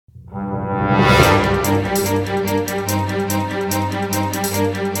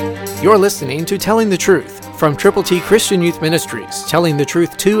You're listening to Telling the Truth from Triple T Christian Youth Ministries, telling the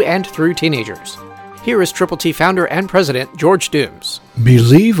truth to and through teenagers. Here is Triple T founder and president, George Dooms.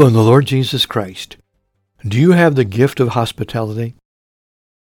 Believe on the Lord Jesus Christ. Do you have the gift of hospitality?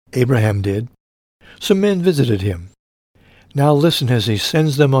 Abraham did. Some men visited him. Now listen as he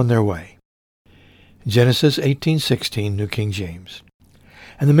sends them on their way. Genesis 18:16, New King James.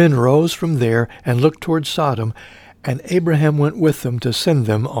 And the men rose from there and looked toward Sodom, and Abraham went with them to send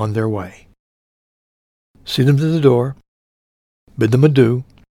them on their way. See them to the door, bid them adieu,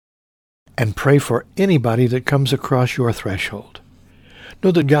 and pray for anybody that comes across your threshold.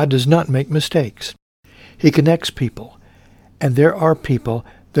 Know that God does not make mistakes. He connects people, and there are people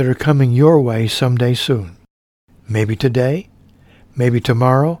that are coming your way someday soon. Maybe today, maybe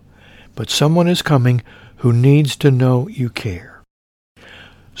tomorrow, but someone is coming who needs to know you care.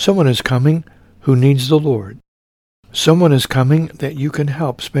 Someone is coming who needs the Lord. Someone is coming that you can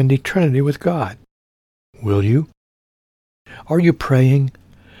help spend eternity with God. Will you? Are you praying?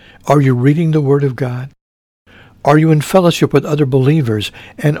 Are you reading the Word of God? Are you in fellowship with other believers?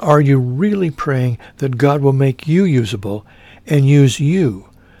 And are you really praying that God will make you usable and use you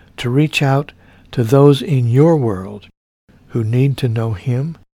to reach out to those in your world who need to know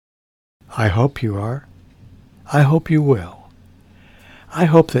Him? I hope you are. I hope you will. I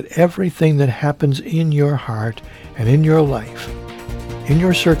hope that everything that happens in your heart and in your life, in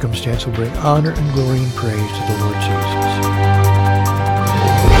your circumstance, will bring honor and glory and praise to the Lord Jesus.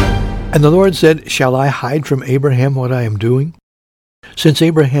 And the Lord said, Shall I hide from Abraham what I am doing? Since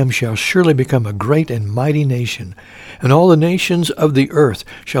Abraham shall surely become a great and mighty nation, and all the nations of the earth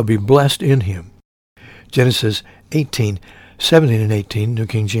shall be blessed in him. Genesis 18:17 and 18, New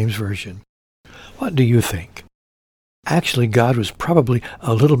King James Version. What do you think? Actually, God was probably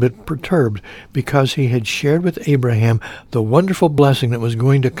a little bit perturbed because he had shared with Abraham the wonderful blessing that was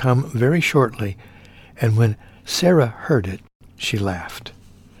going to come very shortly, and when Sarah heard it, she laughed.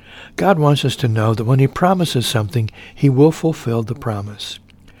 God wants us to know that when he promises something, he will fulfill the promise.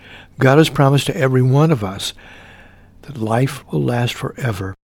 God has promised to every one of us that life will last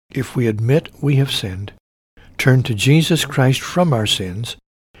forever if we admit we have sinned, turn to Jesus Christ from our sins,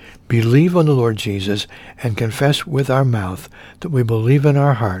 believe on the Lord Jesus, and confess with our mouth that we believe in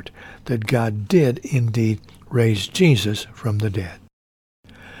our heart that God did indeed raise Jesus from the dead.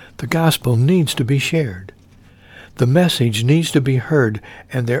 The gospel needs to be shared. The message needs to be heard,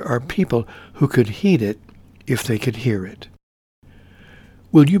 and there are people who could heed it if they could hear it.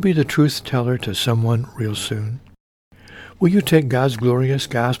 Will you be the truth teller to someone real soon? Will you take God's glorious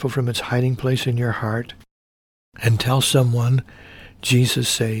gospel from its hiding place in your heart and tell someone Jesus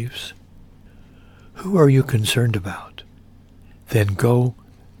saves? Who are you concerned about? Then go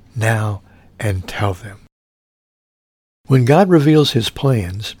now and tell them. When God reveals his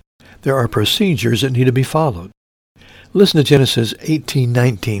plans, there are procedures that need to be followed. Listen to Genesis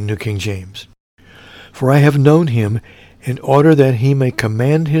 18:19, New King James. For I have known him in order that he may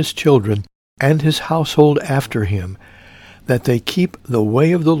command his children and his household after him, that they keep the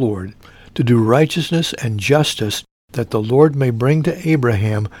way of the Lord, to do righteousness and justice, that the Lord may bring to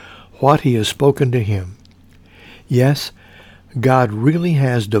Abraham what he has spoken to him. Yes, God really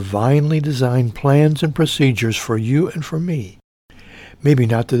has divinely designed plans and procedures for you and for me. Maybe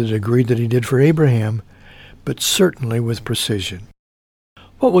not to the degree that he did for Abraham, but certainly with precision.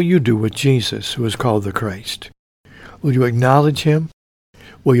 What will you do with Jesus, who is called the Christ? Will you acknowledge him?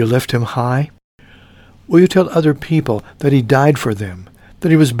 Will you lift him high? Will you tell other people that he died for them,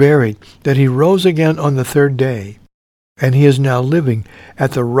 that he was buried, that he rose again on the third day, and he is now living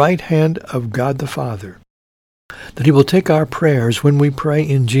at the right hand of God the Father, that he will take our prayers when we pray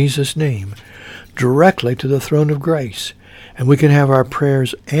in Jesus' name directly to the throne of grace, and we can have our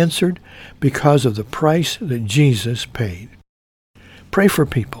prayers answered because of the price that Jesus paid. Pray for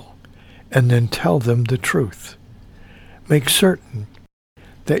people, and then tell them the truth. Make certain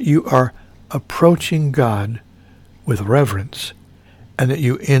that you are approaching God with reverence, and that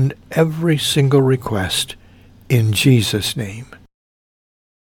you end every single request in Jesus' name.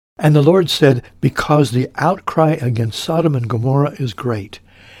 And the Lord said, because the outcry against Sodom and Gomorrah is great,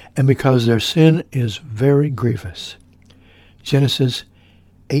 and because their sin is very grievous. Genesis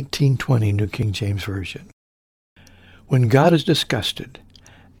 18:20, New King James Version. When God is disgusted,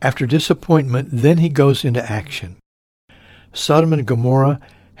 after disappointment, then he goes into action. Sodom and Gomorrah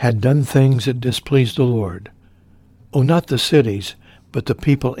had done things that displeased the Lord. Oh, not the cities, but the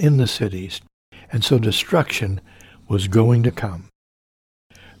people in the cities. And so destruction was going to come.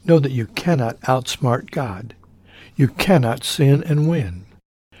 Know that you cannot outsmart God. You cannot sin and win.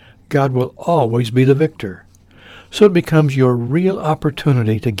 God will always be the victor. So it becomes your real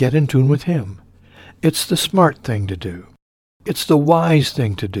opportunity to get in tune with Him. It's the smart thing to do. It's the wise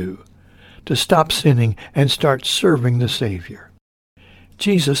thing to do, to stop sinning and start serving the Savior.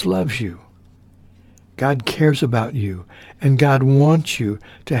 Jesus loves you. God cares about you, and God wants you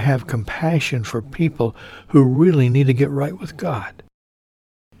to have compassion for people who really need to get right with God.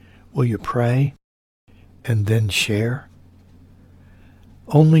 Will you pray and then share?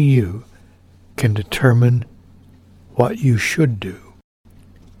 Only you can determine what you should do.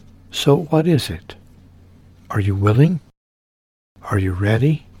 So what is it? Are you willing? Are you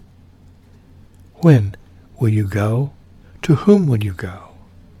ready? When will you go? To whom will you go?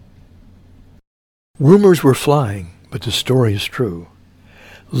 Rumors were flying, but the story is true.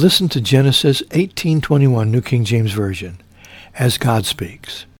 Listen to Genesis 18:21, New King James Version, as God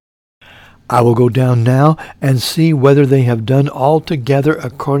speaks. I will go down now and see whether they have done altogether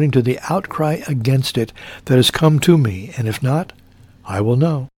according to the outcry against it that has come to me, and if not, I will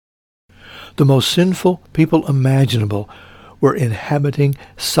know. The most sinful people imaginable were inhabiting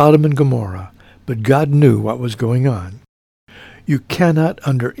Sodom and Gomorrah, but God knew what was going on. You cannot,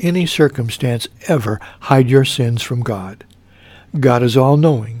 under any circumstance, ever hide your sins from God. God is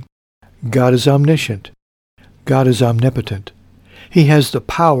all-knowing. God is omniscient. God is omnipotent. He has the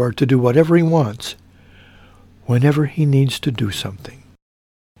power to do whatever He wants, whenever He needs to do something.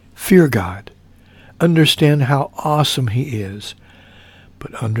 Fear God. Understand how awesome He is,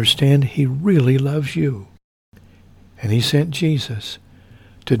 but understand He really loves you. And He sent Jesus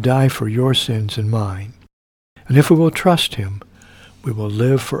to die for your sins and mine. And if we will trust Him, we will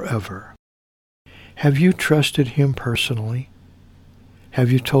live forever. Have you trusted Him personally?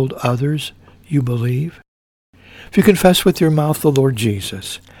 Have you told others you believe? If you confess with your mouth the Lord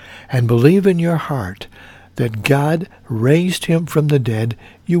Jesus and believe in your heart that God raised Him from the dead,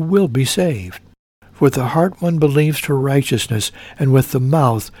 you will be saved. With the heart one believes to righteousness, and with the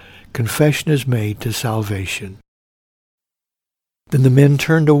mouth confession is made to salvation. Then the men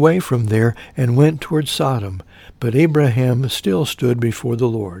turned away from there and went toward Sodom, but Abraham still stood before the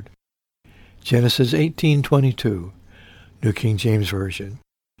Lord. Genesis 18:22, New King James Version.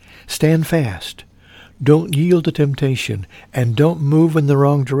 Stand fast. Don't yield to temptation, and don't move in the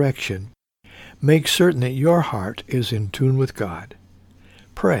wrong direction. Make certain that your heart is in tune with God.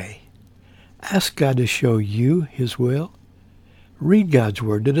 Pray. Ask God to show you His will. Read God's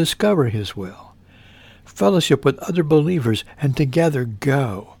Word to discover His will. Fellowship with other believers, and together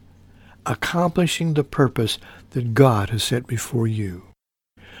go, accomplishing the purpose that God has set before you.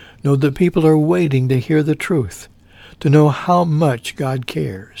 Know that people are waiting to hear the truth, to know how much God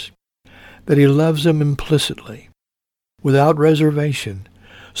cares, that He loves them implicitly, without reservation,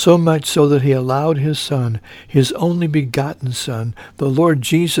 so much so that He allowed His Son, His only begotten Son, the Lord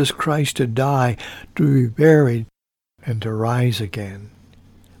Jesus Christ, to die, to be buried, and to rise again.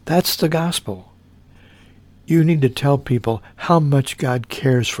 That's the gospel. You need to tell people how much God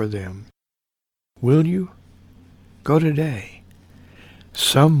cares for them. Will you? Go today.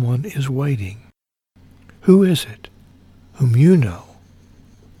 Someone is waiting. Who is it? Whom you know,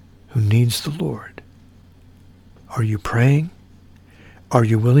 who needs the Lord. Are you praying? Are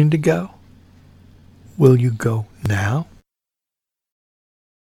you willing to go? Will you go now?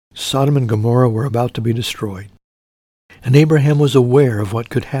 Sodom and Gomorrah were about to be destroyed, and Abraham was aware of what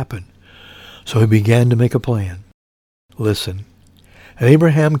could happen. So he began to make a plan. Listen. And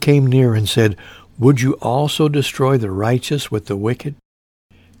Abraham came near and said, Would you also destroy the righteous with the wicked?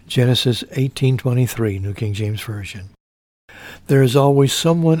 Genesis 18:23, New King James Version. There is always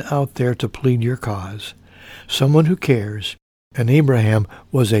someone out there to plead your cause, someone who cares, and Abraham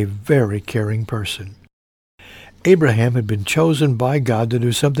was a very caring person. Abraham had been chosen by God to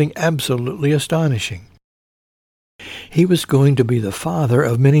do something absolutely astonishing. He was going to be the father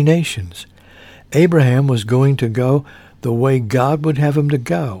of many nations. Abraham was going to go the way God would have him to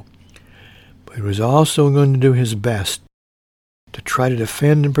go, but he was also going to do his best to try to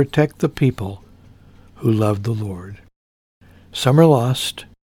defend and protect the people who loved the Lord. Some are lost,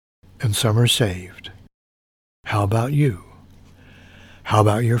 and some are saved. How about you? How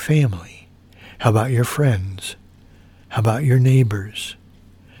about your family? How about your friends? How about your neighbors?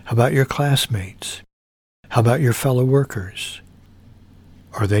 How about your classmates? How about your fellow workers?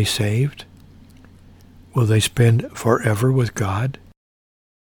 Are they saved? Will they spend forever with God?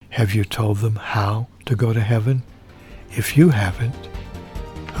 Have you told them how to go to heaven? If you haven't,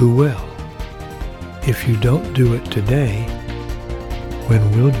 who will? If you don't do it today,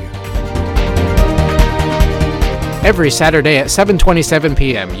 when will you? Every Saturday at 7:27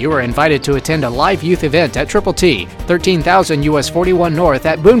 p.m., you are invited to attend a live youth event at Triple T, 13,000 US 41 North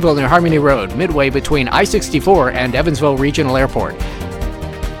at Boonville near Harmony Road, midway between I-64 and Evansville Regional Airport.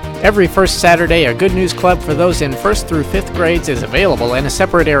 Every first Saturday, a Good News Club for those in 1st through 5th grades is available in a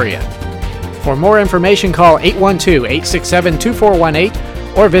separate area. For more information, call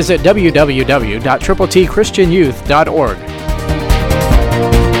 812-867-2418 or visit www.tripletchristianyouth.org.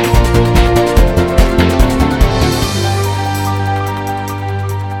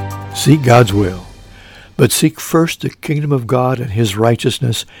 Seek God's will, but seek first the kingdom of God and his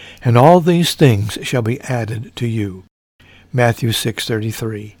righteousness, and all these things shall be added to you. Matthew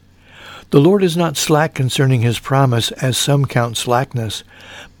 6:33. The Lord is not slack concerning his promise, as some count slackness,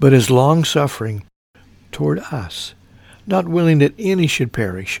 but is long-suffering toward us, not willing that any should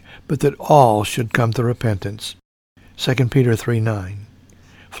perish, but that all should come to repentance. 2 Peter 3:9.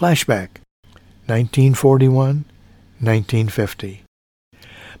 Flashback, 1941, 1950.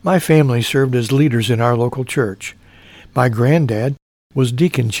 My family served as leaders in our local church. My granddad was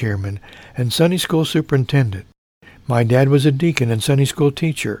deacon chairman and Sunday school superintendent. My dad was a deacon and Sunday school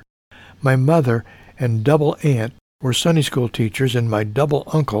teacher. My mother and double aunt were Sunday school teachers, and my double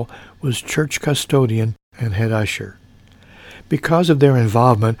uncle was church custodian and head usher. Because of their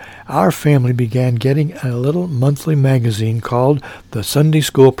involvement, our family began getting a little monthly magazine called the Sunday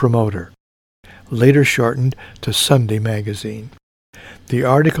School Promoter, later shortened to Sunday Magazine. The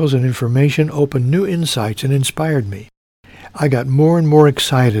articles and information opened new insights and inspired me. I got more and more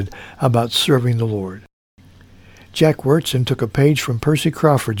excited about serving the Lord. Jack Wyrtzen took a page from Percy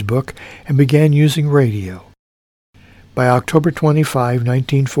Crawford's book and began using radio. By October 25,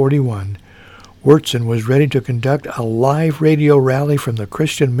 1941, Wyrtzen was ready to conduct a live radio rally from the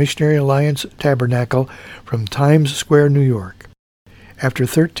Christian Missionary Alliance Tabernacle from Times Square, New York. After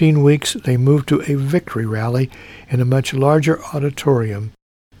 13 weeks, they moved to a victory rally in a much larger auditorium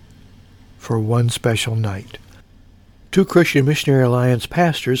for one special night. Two Christian Missionary Alliance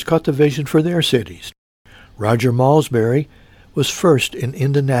pastors caught the vision for their cities. Roger Malsbury was first in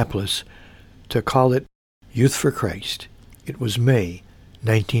Indianapolis to call it Youth for Christ. It was May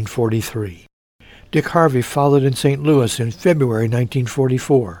 1943. Dick Harvey followed in St. Louis in February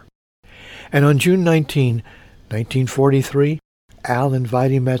 1944. And on June 19, 1943, Al and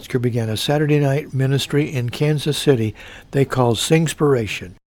Videy Metzger began a Saturday night ministry in Kansas City they called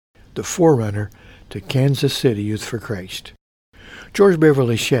Singspiration, the forerunner to Kansas City Youth for Christ. George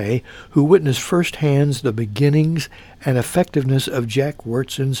Beverly Shea, who witnessed firsthand the beginnings and effectiveness of Jack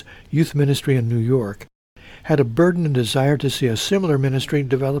Wyrtzen's youth ministry in New York, had a burden and desire to see a similar ministry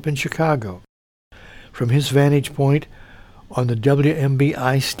develop in Chicago. From his vantage point on the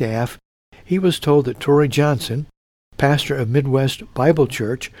WMBI staff, he was told that Torrey Johnson, pastor of Midwest Bible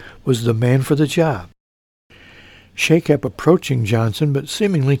Church, was the man for the job. Shea kept approaching Johnson, but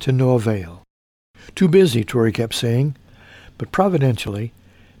seemingly to no avail. Too busy, Torrey kept saying. But providentially,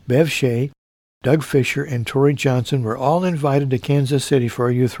 Bev Shea, Doug Fisher, and Torrey Johnson were all invited to Kansas City for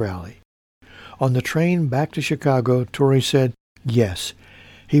a youth rally. On the train back to Chicago, Torrey said yes,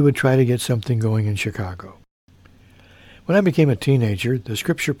 he would try to get something going in Chicago. When I became a teenager, the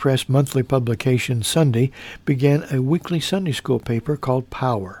Scripture Press monthly publication Sunday began a weekly Sunday school paper called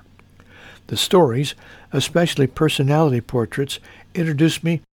Power. The stories, especially personality portraits, introduced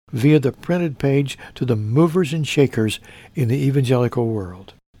me via the printed page to the movers and shakers in the evangelical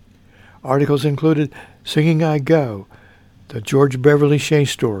world. Articles included Singing I Go, the George Beverly Shea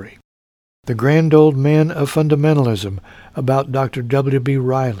story, The Grand Old Man of Fundamentalism about Dr. W.B.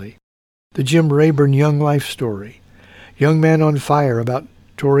 Riley, the Jim Rayburn Young Life story, Young Man on Fire about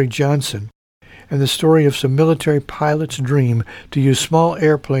Torrey Johnson, and the story of some military pilot's dream to use small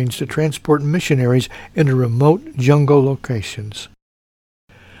airplanes to transport missionaries into remote jungle locations.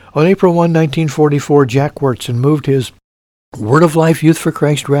 On April 1, 1944, Jack Wyrtzen moved his Word of Life Youth for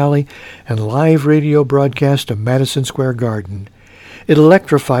Christ rally and live radio broadcast to Madison Square Garden. It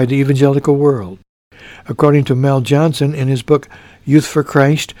electrified the evangelical world. According to Mel Johnson in his book Youth for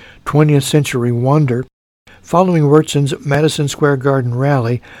Christ, 20th Century Wonder, following Wyrtzen's Madison Square Garden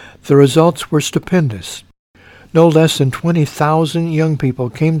rally, the results were stupendous. No less than 20,000 young people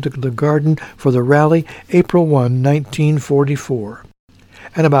came to the garden for the rally April 1, 1944,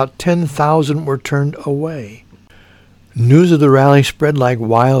 and about 10,000 were turned away. News of the rally spread like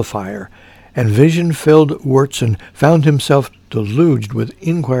wildfire, and vision-filled Wyrtzen found himself deluged with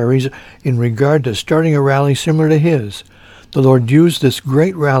inquiries in regard to starting a rally similar to his. The Lord used this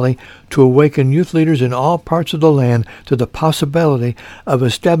great rally to awaken youth leaders in all parts of the land to the possibility of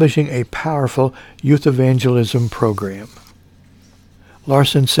establishing a powerful youth evangelism program.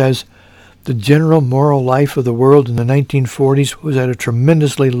 Larson says, The general moral life of the world in the 1940s was at a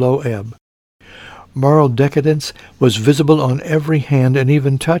tremendously low ebb. Moral decadence was visible on every hand and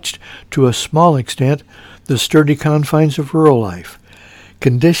even touched, to a small extent, the sturdy confines of rural life.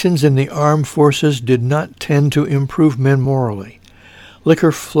 Conditions in the armed forces did not tend to improve men morally.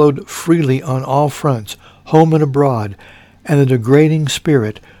 Liquor flowed freely on all fronts, home and abroad, and the degrading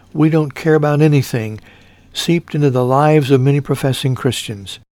spirit, "we don't care about anything," seeped into the lives of many professing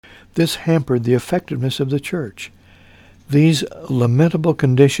Christians. This hampered the effectiveness of the church. These lamentable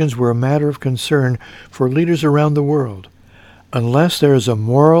conditions were a matter of concern for leaders around the world. Unless there is a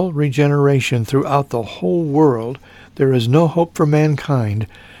moral regeneration throughout the whole world, there is no hope for mankind,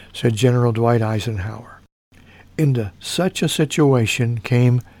 said General Dwight Eisenhower. Into such a situation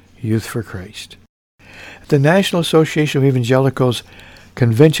came Youth for Christ. At the National Association of Evangelicals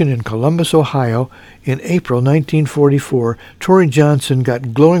convention in Columbus, Ohio, in April 1944, Torrey Johnson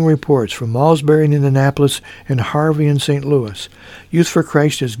got glowing reports from Malsbury in Indianapolis and Harvey in St. Louis. Youth for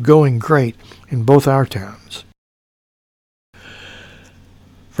Christ is going great in both our towns.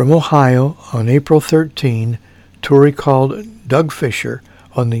 From Ohio, on April 13, Torrey called Doug Fisher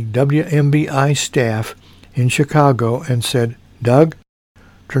on the WMBI staff in Chicago and said, "Doug,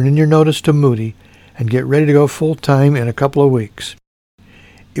 turn in your notice to Moody and get ready to go full-time in a couple of weeks."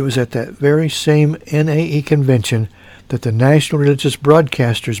 It was at that very same NAE convention that the National Religious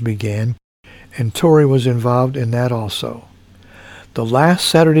Broadcasters began, and Torrey was involved in that also. The last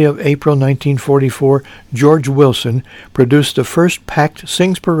Saturday of April 1944, George Wilson produced the first packed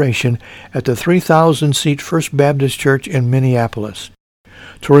Singspiration at the 3,000-seat First Baptist Church in Minneapolis.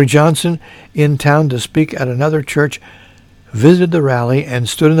 Torrey Johnson, in town to speak at another church, visited the rally and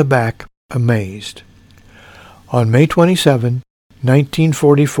stood in the back, amazed. On May 27,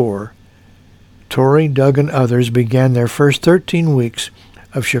 1944, Torrey, Doug, and others began their first 13 weeks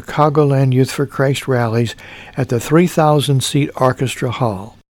of Chicagoland Youth for Christ rallies at the 3,000-seat Orchestra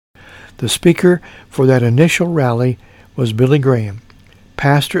Hall. The speaker for that initial rally was Billy Graham,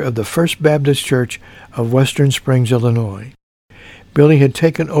 pastor of the First Baptist Church of Western Springs, Illinois. Billy had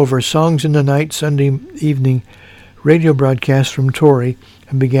taken over Songs in the Night Sunday evening radio broadcasts from Torrey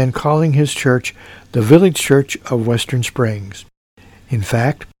and began calling his church the Village Church of Western Springs. In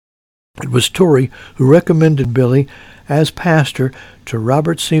fact, it was Torrey who recommended Billy as pastor to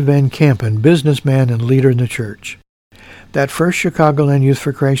Robert C. Van Campen, businessman and leader in the church. That first Chicagoland Youth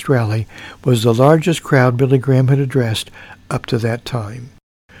for Christ rally was the largest crowd Billy Graham had addressed up to that time.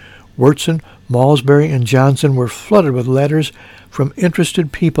 Wurtson, Malsbury, and Johnson were flooded with letters from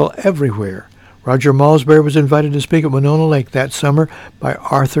interested people everywhere. Roger Malsbury was invited to speak at Winona Lake that summer by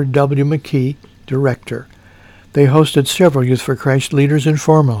Arthur W. McKee, director. They hosted several Youth for Christ leaders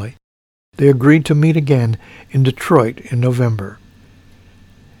informally. They agreed to meet again in Detroit in November.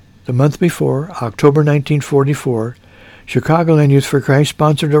 The month before, October 1944, Chicagoland Youth for Christ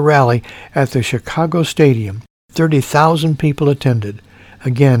sponsored a rally at the Chicago Stadium. 30,000 people attended.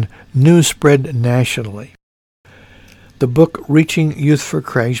 Again, news spread nationally. The book Reaching Youth for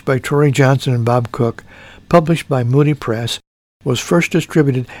Christ by Torrey Johnson and Bob Cook, published by Moody Press, was first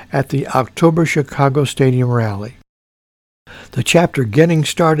distributed at the October Chicago Stadium rally. The chapter Getting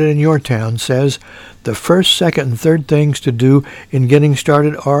Started in Your Town says, the first, second, and third things to do in getting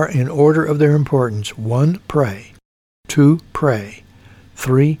started are in order of their importance. 1, pray. 2, pray.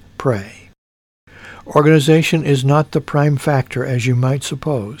 3, pray. Organization is not the prime factor, as you might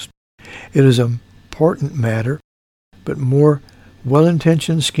suppose. It is an important matter, but more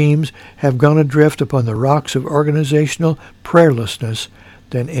well-intentioned schemes have gone adrift upon the rocks of organizational prayerlessness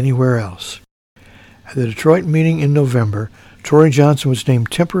than anywhere else. At the Detroit meeting in November, Torrey Johnson was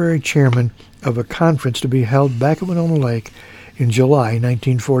named temporary chairman of a conference to be held back at Winona Lake in July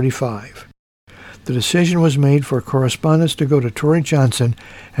 1945. The decision was made for correspondence to go to Torrey Johnson,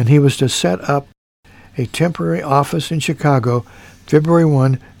 and he was to set up a temporary office in Chicago February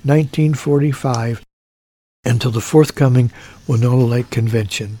 1, 1945, until the forthcoming Winona Lake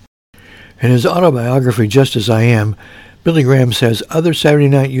Convention. In his autobiography, Just As I Am, Billy Graham says, other Saturday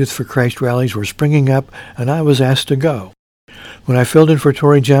Night Youth for Christ rallies were springing up, and I was asked to go. When I filled in for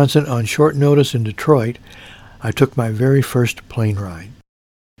Torrey Johnson on short notice in Detroit, I took my very first plane ride.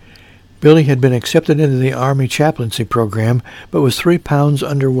 Billy had been accepted into the Army chaplaincy program, but was 3 pounds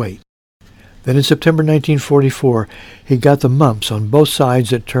underweight. Then in September 1944, he got the mumps on both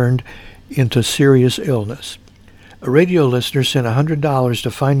sides that turned into serious illness. A radio listener sent $100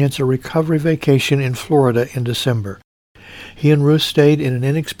 to finance a recovery vacation in Florida in December. He and Ruth stayed in an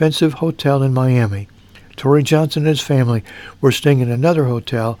inexpensive hotel in Miami. Torrey Johnson and his family were staying in another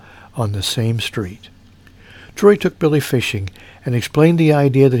hotel on the same street. Torrey took Billy fishing and explained the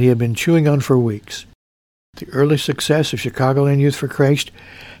idea that he had been chewing on for weeks. The early success of Chicagoland Youth for Christ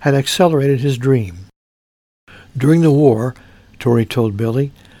had accelerated his dream. During the war, Torrey told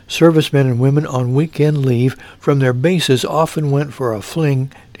Billy, servicemen and women on weekend leave from their bases often went for a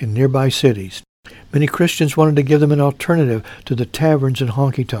fling in nearby cities. Many Christians wanted to give them an alternative to the taverns and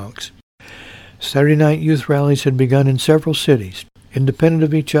honky-tonks. Saturday night youth rallies had begun in several cities. Independent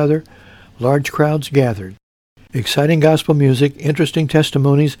of each other, large crowds gathered. Exciting gospel music, interesting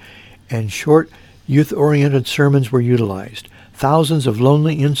testimonies, and short, youth-oriented sermons were utilized. Thousands of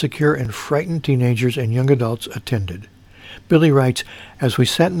lonely, insecure, and frightened teenagers and young adults attended. Billy writes, "As we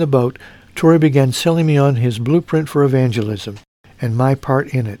sat in the boat, Torrey began selling me on his blueprint for evangelism and my part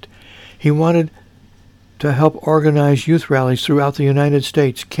in it. He wanted to help organize youth rallies throughout the United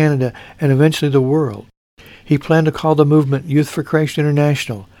States, Canada, and eventually the world. He planned to call the movement Youth for Christ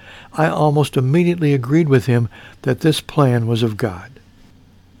International. I almost immediately agreed with him that this plan was of God."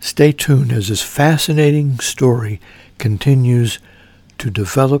 Stay tuned as this fascinating story continues to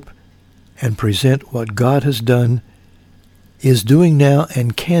develop and present what God has done, is doing now,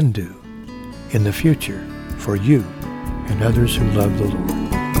 and can do in the future for you and others who love the Lord.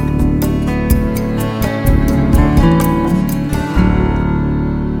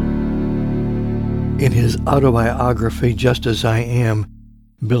 In his autobiography, Just As I Am,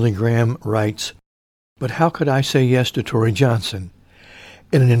 Billy Graham writes, "But how could I say yes to Torrey Johnson?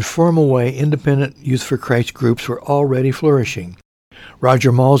 In an informal way, independent Youth for Christ groups were already flourishing.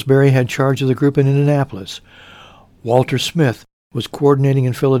 Roger Malsbury had charge of the group in Indianapolis. Walter Smith was coordinating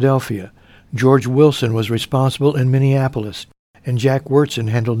in Philadelphia. George Wilson was responsible in Minneapolis, and Jack Wurtson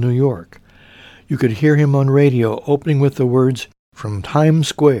handled New York. You could hear him on radio opening with the words, 'From Times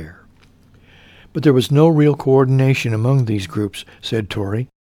Square.' But there was no real coordination among these groups," said Torrey.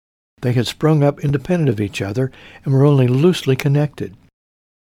 "They had sprung up independent of each other and were only loosely connected.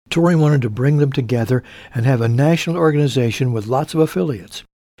 Torrey wanted to bring them together and have a national organization with lots of affiliates.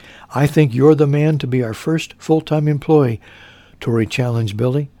 I think you're the man to be our first full-time employee," Torrey challenged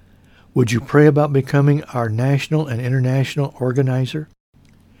Billy. "Would you pray about becoming our national and international organizer?"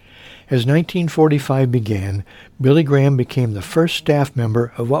 As 1945 began, Billy Graham became the first staff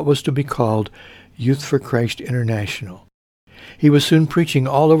member of what was to be called Youth for Christ International. He was soon preaching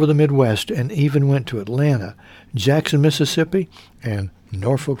all over the Midwest and even went to Atlanta, Jackson, Mississippi, and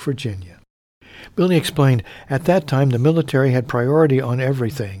Norfolk, Virginia. Billy explained, "At that time the military had priority on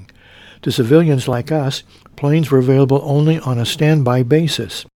everything. To civilians like us, planes were available only on a standby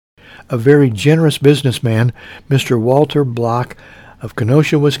basis. A very generous businessman, Mr. Walter Block of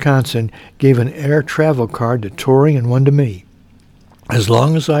Kenosha, Wisconsin, gave an air travel card to Torrey and one to me. As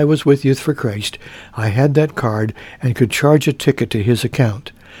long as I was with Youth for Christ, I had that card and could charge a ticket to his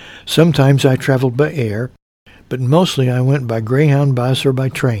account. Sometimes I traveled by air, but mostly I went by Greyhound bus or by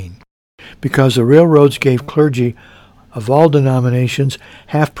train. Because the railroads gave clergy of all denominations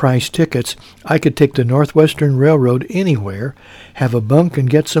half-price tickets, I could take the Northwestern Railroad anywhere, have a bunk and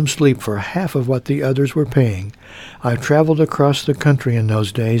get some sleep for half of what the others were paying. I traveled across the country in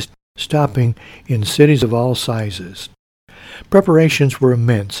those days, stopping in cities of all sizes." Preparations were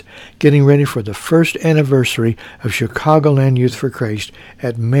immense, getting ready for the first anniversary of Chicagoland Youth for Christ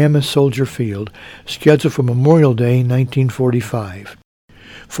at Mammoth Soldier Field, scheduled for Memorial Day 1945.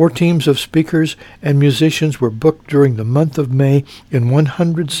 4 teams of speakers and musicians were booked during the month of May in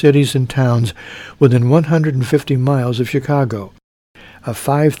 100 cities and towns within 150 miles of Chicago. A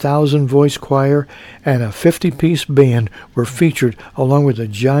 5,000-voice choir and a 50-piece band were featured along with a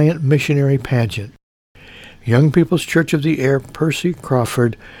giant missionary pageant. Young People's Church of the Air Percy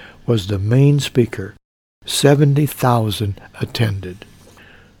Crawford was the main speaker. 70,000 attended.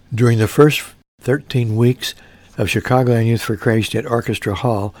 During the first 13 weeks of Chicagoland Youth for Christ at Orchestra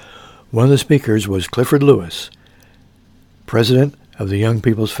Hall, one of the speakers was Clifford Lewis, president of the Young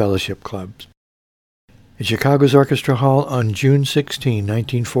People's Fellowship Clubs. At Chicago's Orchestra Hall on June 16,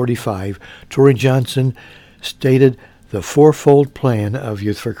 1945, Torrey Johnson stated the fourfold plan of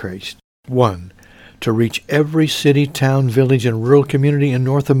Youth for Christ. 1. To reach every city, town, village, and rural community in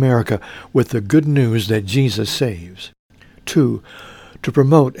North America with the good news that Jesus saves. 2. To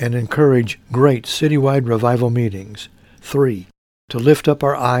promote and encourage great citywide revival meetings. 3. To lift up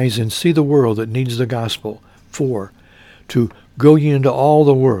our eyes and see the world that needs the gospel. 4. To go ye into all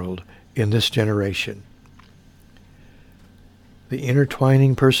the world in this generation. The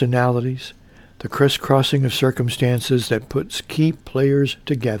intertwining personalities, the crisscrossing of circumstances that puts key players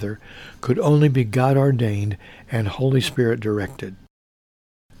together could only be God-ordained and Holy Spirit-directed.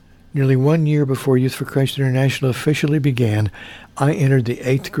 Nearly 1 year before Youth for Christ International officially began, I entered the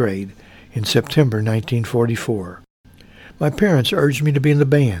 8th grade. in September 1944. My parents urged me to be in the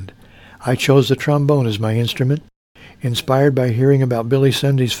band. I chose the trombone as my instrument, inspired by hearing about Billy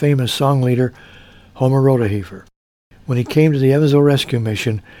Sunday's famous song leader, Homer Rodeheaver. When he came to the Evansville Rescue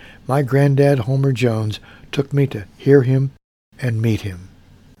Mission, my granddad, Homer Jones, took me to hear him and meet him.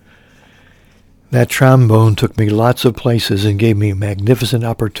 That trombone took me lots of places and gave me magnificent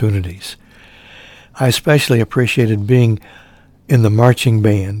opportunities. I especially appreciated being in the marching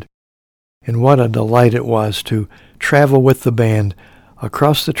band, and what a delight it was to travel with the band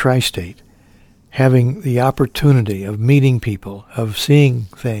across the tri-state, having the opportunity of meeting people, of seeing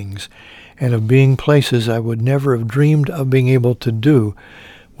things, and of being places I would never have dreamed of being able to do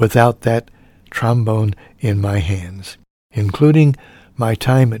without that trombone in my hands, including my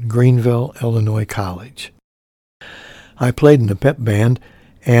time at Greenville, Illinois College. I played in the pep band,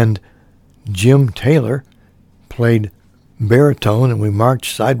 and Jim Taylor played baritone, and we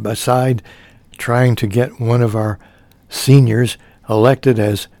marched side by side trying to get one of our seniors elected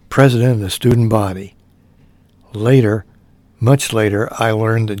as president of the student body. Later, much later, I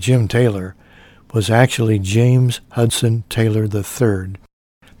learned that Jim Taylor was actually James Hudson Taylor III,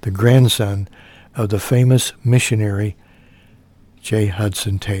 the grandson of the famous missionary J.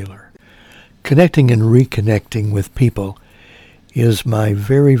 Hudson Taylor. Connecting and reconnecting with people is my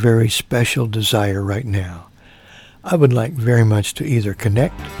very, very special desire right now. I would like very much to either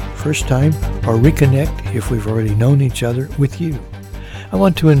connect first time or reconnect if we've already known each other with you. I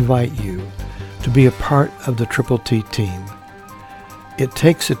want to invite you to be a part of the Triple T team. It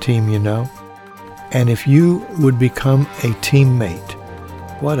takes a team, you know, and if you would become a teammate,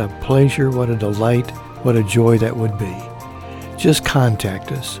 what a pleasure, what a delight, what a joy that would be. Just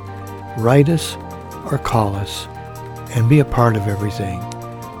contact us, write us, or call us, and be a part of everything.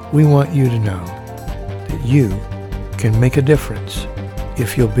 We want you to know that you can make a difference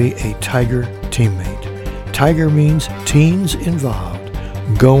if you'll be a Tiger teammate. Tiger means teens involved,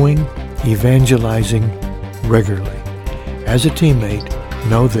 going, evangelizing regularly. As a teammate,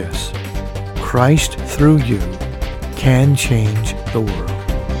 know this: Christ through you can change the world.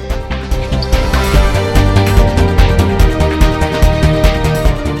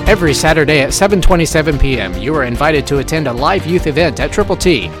 Every Saturday at 7:27 p.m., you are invited to attend a live youth event at Triple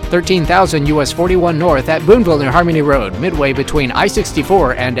T, 13,000 US 41 North at Boonville near Harmony Road, midway between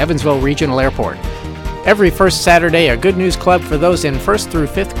I-64 and Evansville Regional Airport. Every first Saturday, a Good News Club for those in 1st through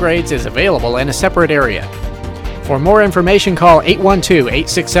 5th grades is available in a separate area. For more information, call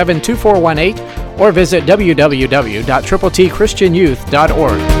 812-867-2418 or visit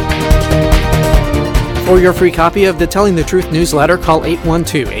www.tripletchristianyouth.org. For your free copy of the Telling the Truth newsletter, call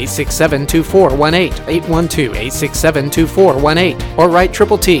 812-867-2418, 812-867-2418, or write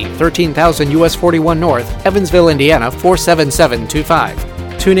Triple T, 13,000 US 41 North, Evansville, Indiana,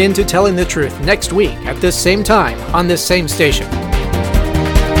 47725. Tune in to Telling the Truth next week at this same time on this same station.